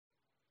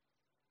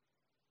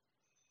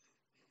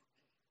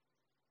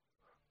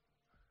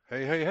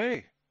Hey, hey,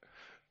 hey!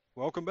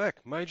 Welcome back.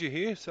 Major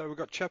here. So we've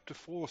got Chapter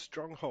 4,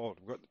 Stronghold.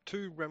 We've got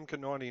two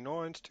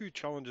Ramka-99s, two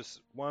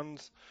Challengers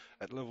 1s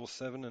at level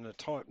 7 and a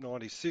Type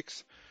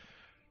 96.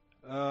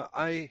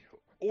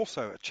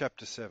 Also at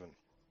Chapter 7.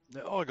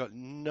 Now, I got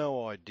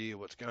no idea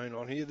what's going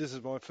on here. This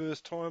is my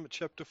first time at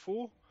Chapter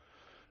 4,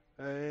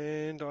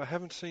 and I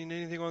haven't seen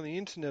anything on the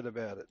internet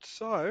about it.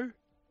 So,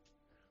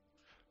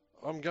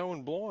 I'm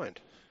going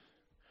blind.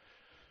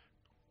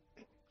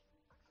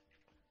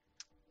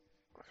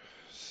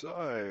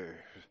 So,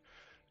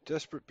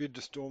 desperate bid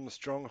to storm the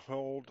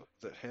stronghold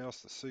that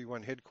housed the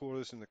C1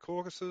 headquarters in the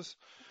Caucasus.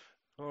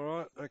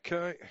 Alright,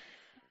 okay.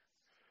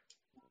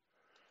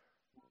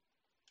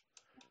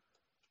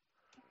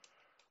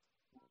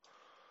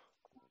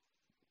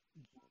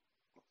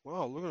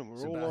 Wow, look at them,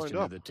 we're all lined Sebastian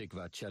up. had the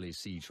Tikva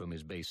siege from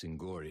his base in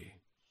Gori.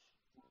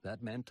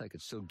 That meant I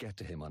could still get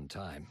to him on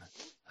time.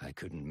 I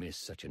couldn't miss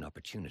such an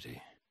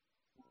opportunity.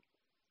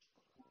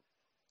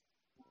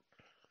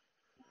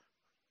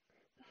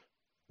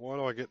 Why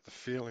do I get the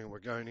feeling we're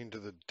going into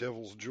the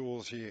devil's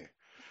jaws here?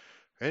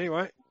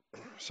 Anyway,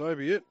 so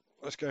be it.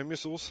 Let's go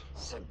missiles.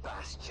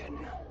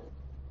 Sebastian.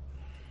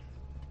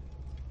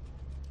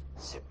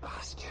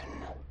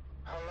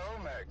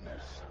 Hello,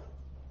 Magnus.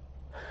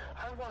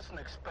 I wasn't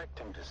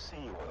expecting to see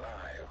you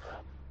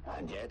alive.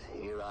 And yet,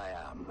 here I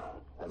am.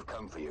 I've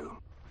come for you.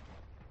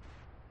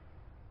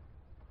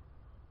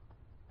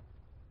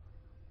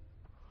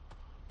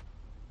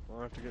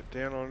 I have to get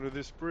down onto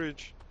this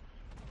bridge.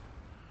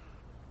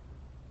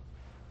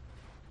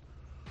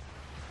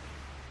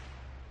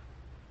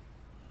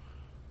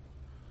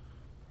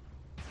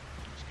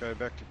 Let's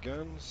go back to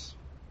guns.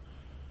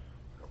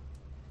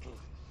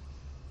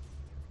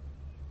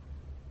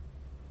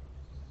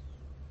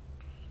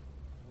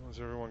 Why is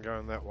everyone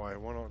going that way?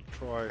 Why not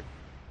try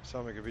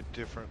something a bit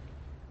different?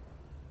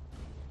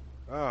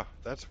 Ah,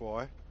 that's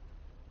why.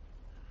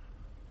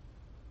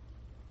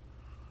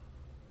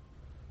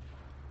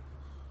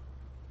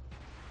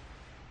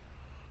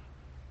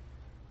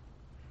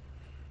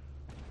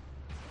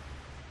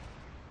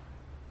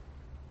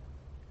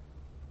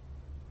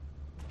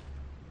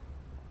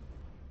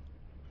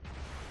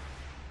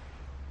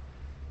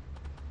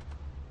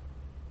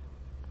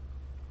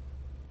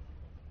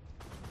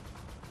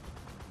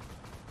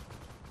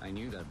 I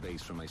knew that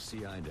base from my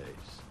CI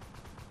days,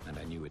 and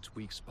I knew its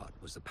weak spot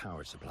was the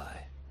power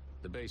supply.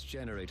 The base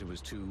generator was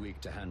too weak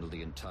to handle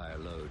the entire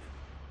load,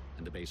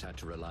 and the base had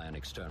to rely on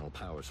external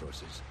power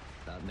sources.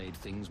 That made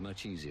things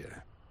much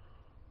easier.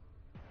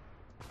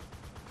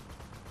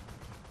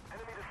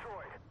 Enemy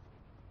destroyed.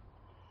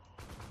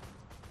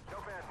 No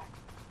fan.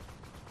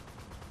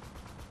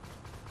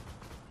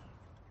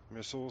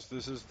 Missiles,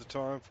 this is the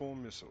time for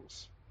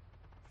missiles.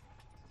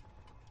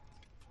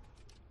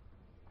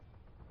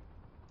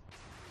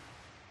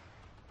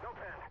 No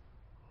fan.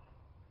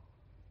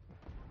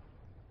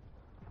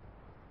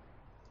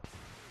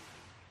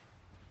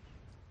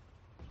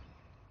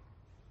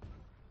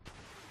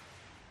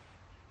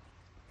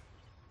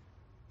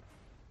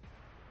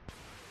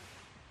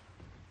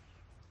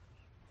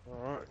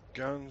 Alright,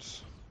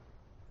 guns.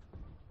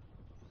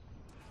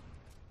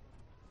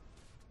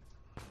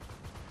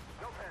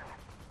 No fan.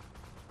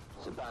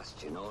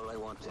 Sebastian, all I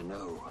want to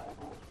know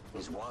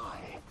is why.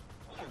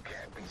 You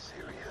can't be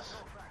serious.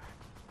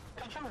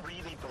 Did you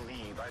really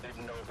believe I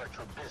didn't know about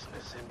your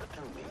business in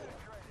Batumi?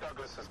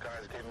 Douglas's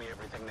guys gave me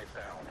everything they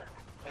found.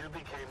 You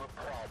became a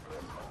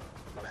problem,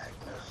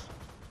 Magnus.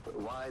 But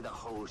why the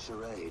whole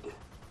charade?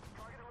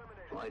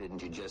 Why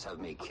didn't you just have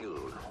me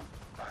killed?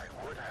 I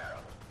would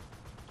have.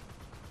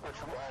 But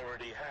you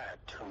already had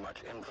too much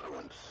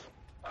influence.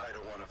 I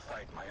don't want to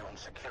fight my own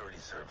security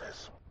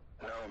service.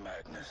 No,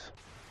 Magnus.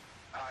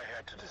 I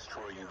had to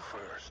destroy you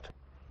first.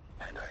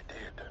 And I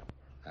did.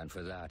 And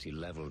for that, he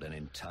leveled an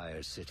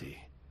entire city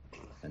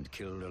and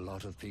killed a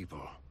lot of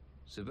people.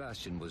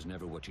 Sebastian was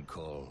never what you'd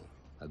call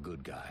a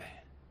good guy.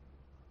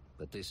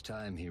 But this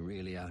time, he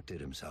really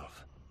outdid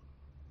himself.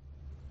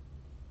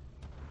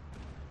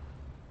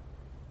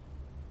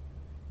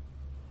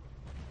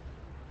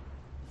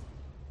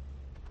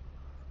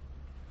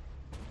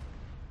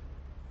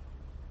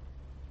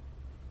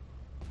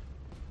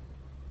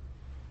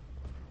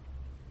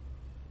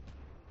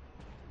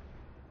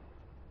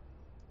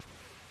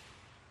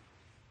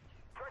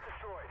 Threat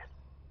destroyed.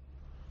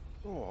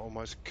 Oh, I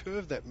almost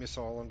curved that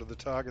missile onto the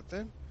target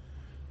then.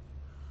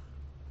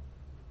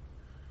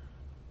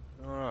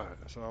 Alright,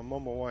 so I'm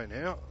on my way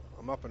now.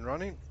 I'm up and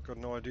running. Got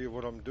an idea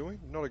what I'm doing.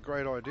 Not a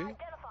great idea.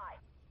 Identify.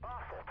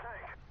 Hostile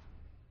tank.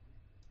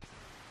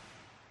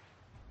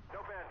 No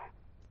fan.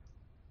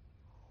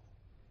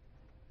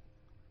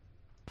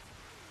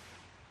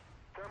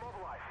 They're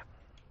mobilized.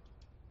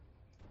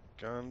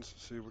 Guns,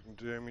 see what we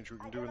can damage we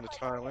can do in the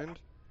tail end.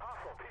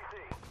 Hostile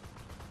PC.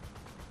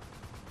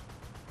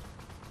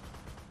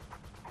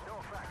 No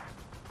effect.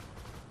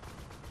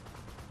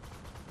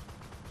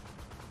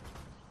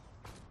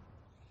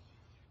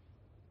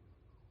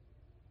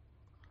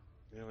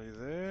 Nearly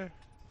there.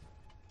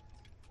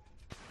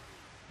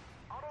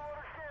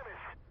 Autoloader's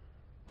damaged.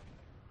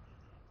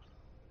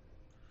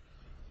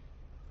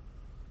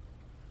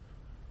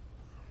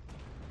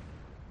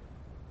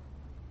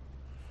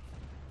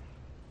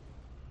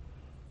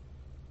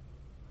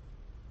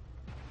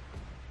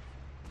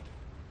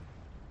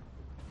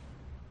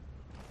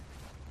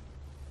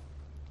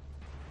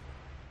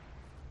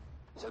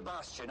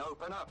 Sebastian,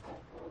 open up,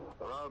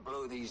 or I'll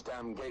blow these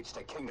damn gates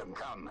to Kingdom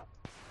Come.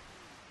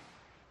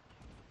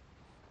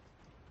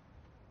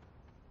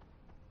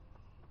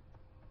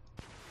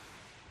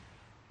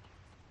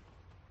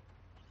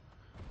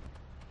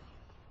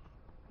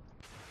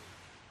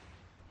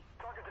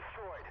 Target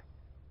destroyed.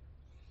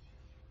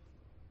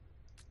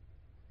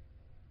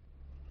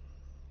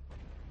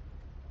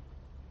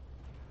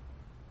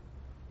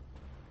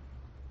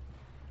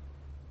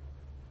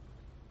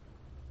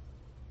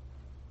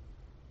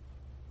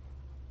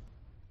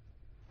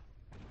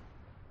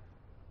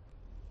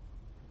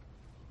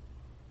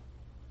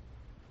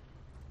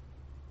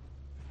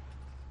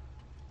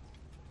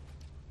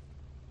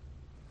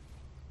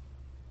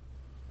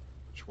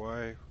 Which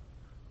way?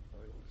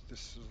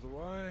 This is the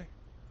way.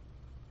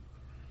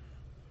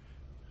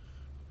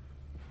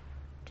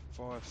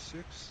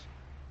 5-6.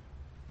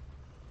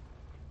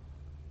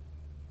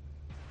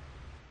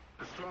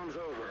 The storm's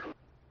over.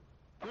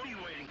 What are you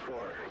waiting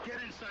for?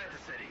 Get inside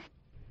the city.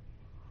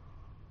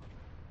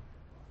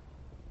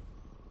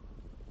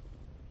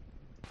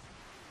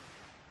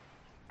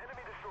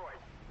 Enemy destroyed.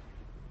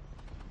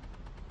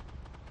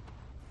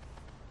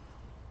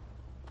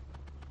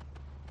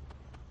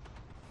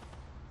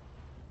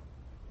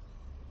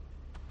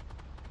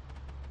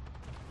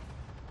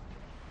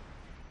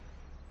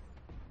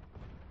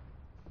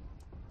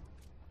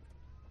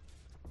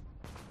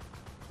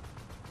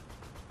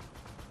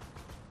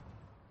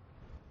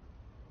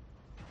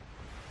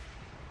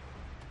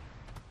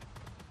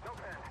 No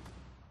pen.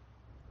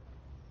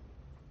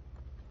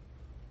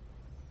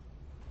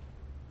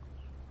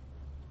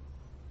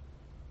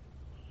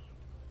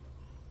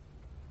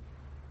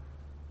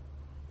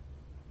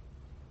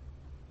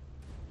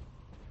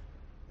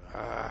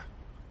 Ah.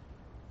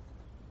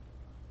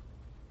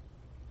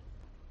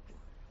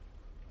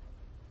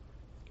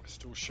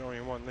 Still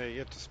showing one there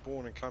yet to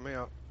spawn and come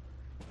out.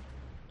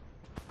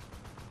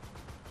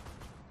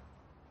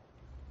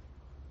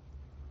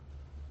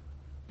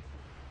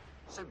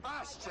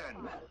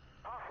 Sebastian!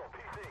 Hostile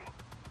PC.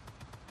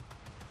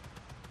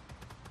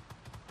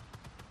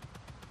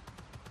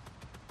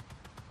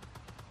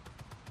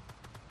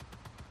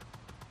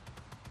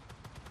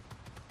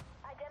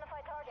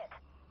 Identify target.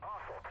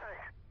 Hostile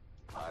tank.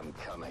 I'm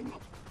coming.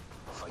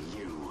 For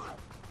you.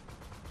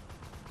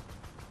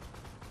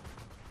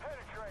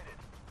 Penetrated.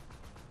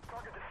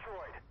 Target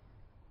destroyed.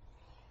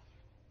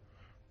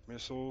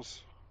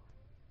 Missiles.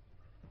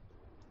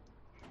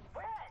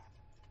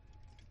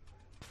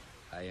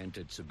 I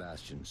entered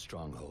Sebastian's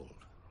stronghold.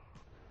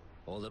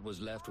 All that was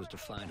left was to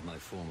find my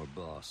former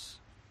boss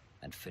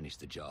and finish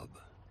the job.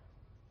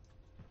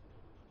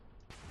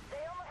 They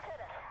almost hit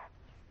us.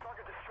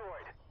 Target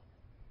destroyed.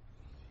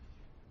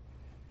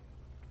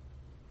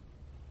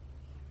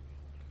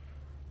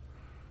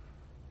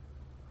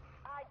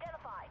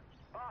 Identify.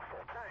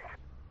 Hostile tank.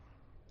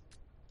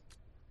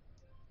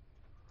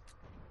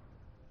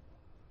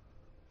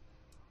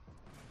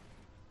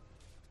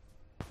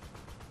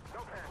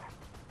 No pen.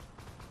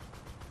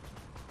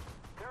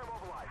 They're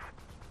immobilized.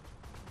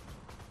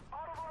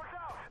 Autoloader's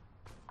out.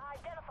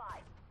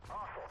 Identify.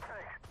 Hostile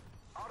tank.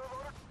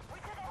 Autoloader. We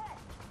took a hit.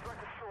 Threat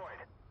destroyed.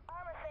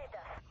 Armor saved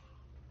us.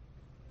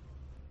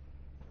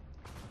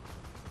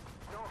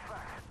 No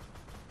effect.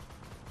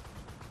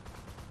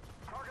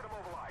 Target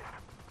immobilized.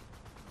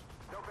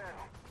 No pen.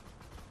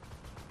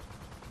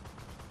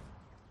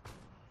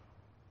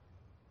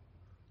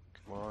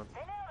 Come on.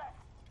 They nailed us.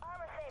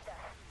 Armor saved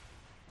us.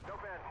 No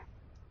pen.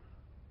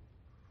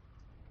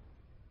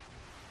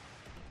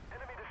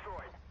 Enemy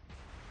destroyed.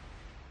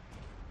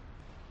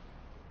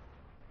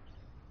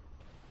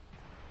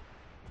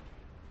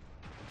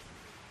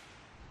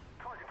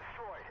 Target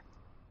destroyed.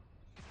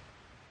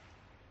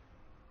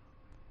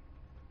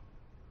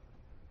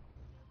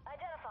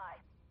 Identify.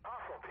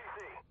 Hostile PC.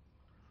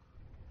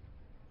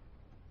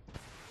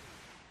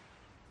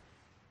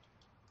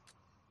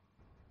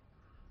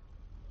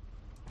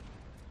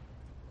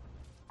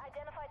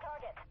 Identify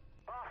target.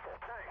 Hostile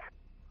tank.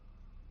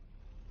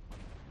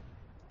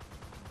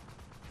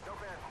 No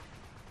pen.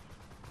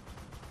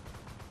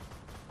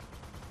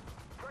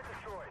 Threat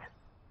destroyed.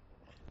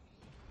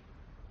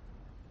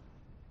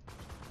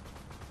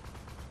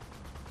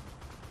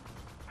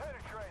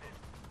 Penetrated.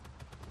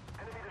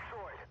 Enemy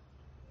destroyed.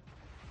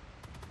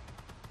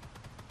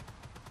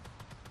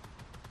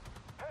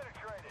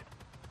 Penetrated.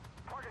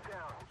 Target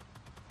down.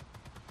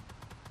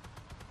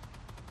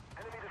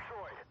 Enemy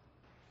destroyed.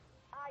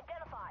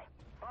 Identify.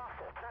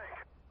 Hostile tank.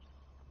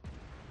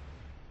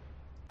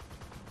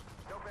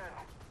 No pen.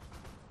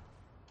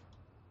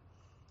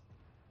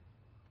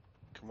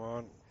 Come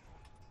on.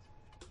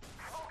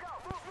 Smoke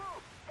out. Move,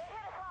 move. They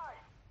hit us hard.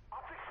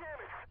 Optics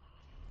damage.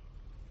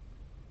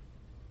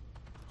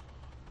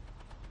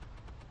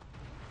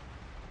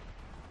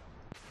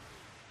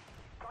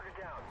 Target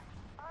down.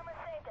 Armor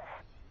saved us.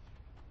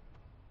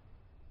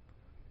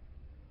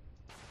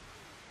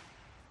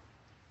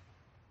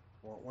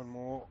 Want one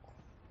more.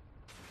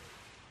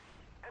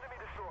 Enemy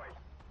destroyed.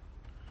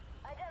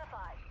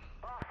 Identify.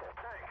 Hostile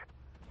tank.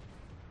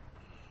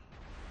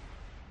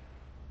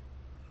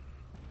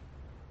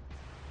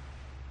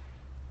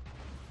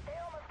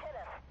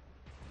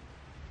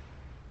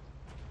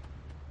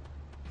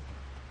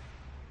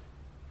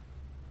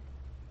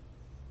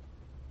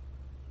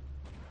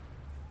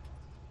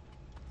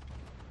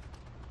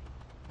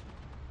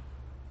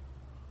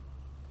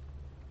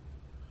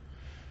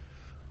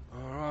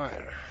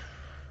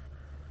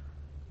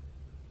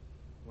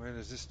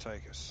 this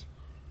take us?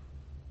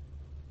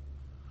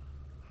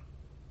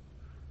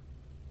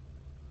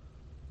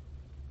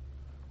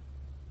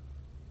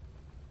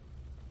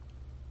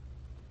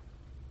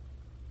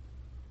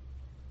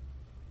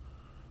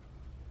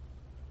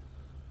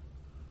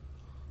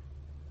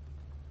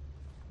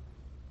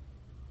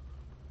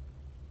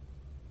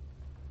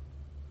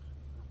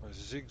 A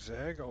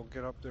zigzag, I'll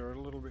get up there a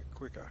little bit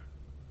quicker.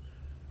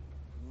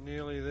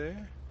 Nearly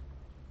there.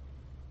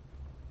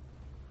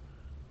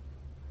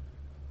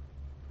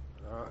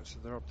 Alright, so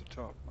they're up the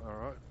top.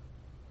 Alright.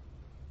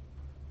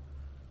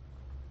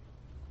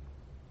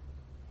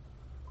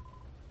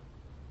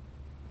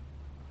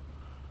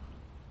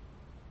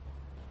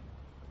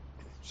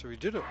 So we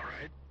did it. All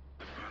right,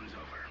 the fun's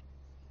over.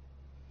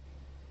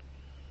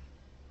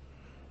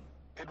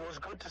 It was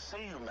good to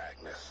see you,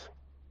 Magnus.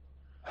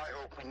 I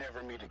hope we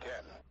never meet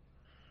again.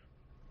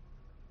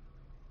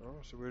 Oh,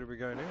 so where do we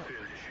go now?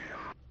 Finish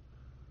him.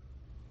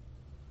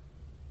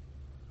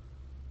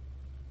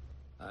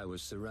 I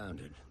was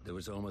surrounded. There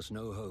was almost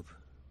no hope.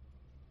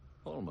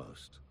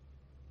 Almost.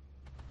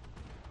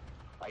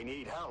 I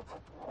need help.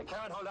 I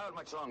can't hold out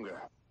much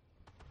longer.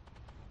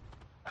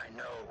 I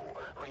know.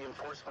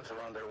 Reinforcements are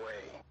on their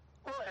way.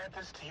 We'll add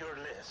this to your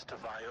list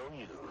of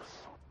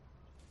IOUs.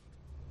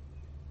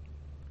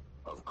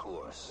 Of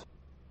course.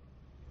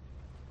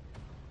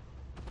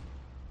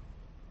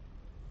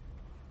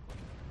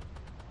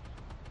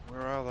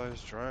 Where are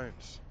those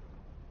drones?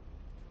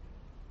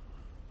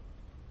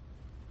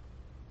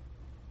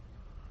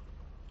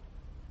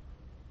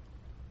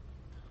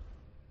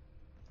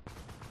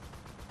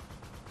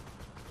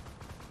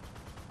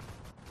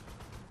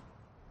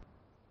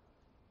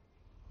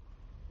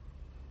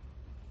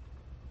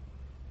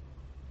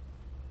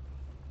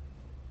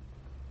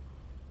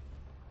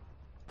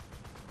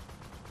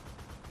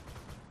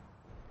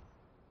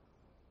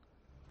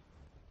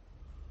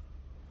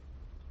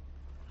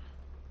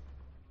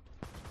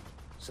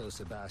 So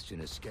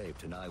Sebastian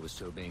escaped and I was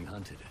still being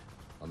hunted.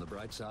 On the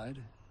bright side,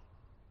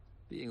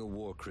 being a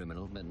war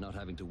criminal meant not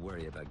having to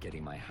worry about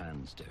getting my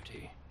hands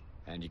dirty.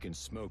 And you can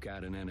smoke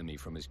out an enemy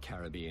from his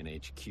Caribbean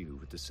HQ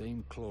with the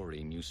same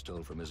chlorine you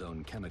stole from his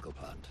own chemical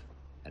plant.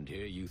 And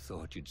here you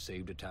thought you'd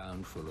saved a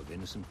town full of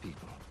innocent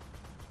people.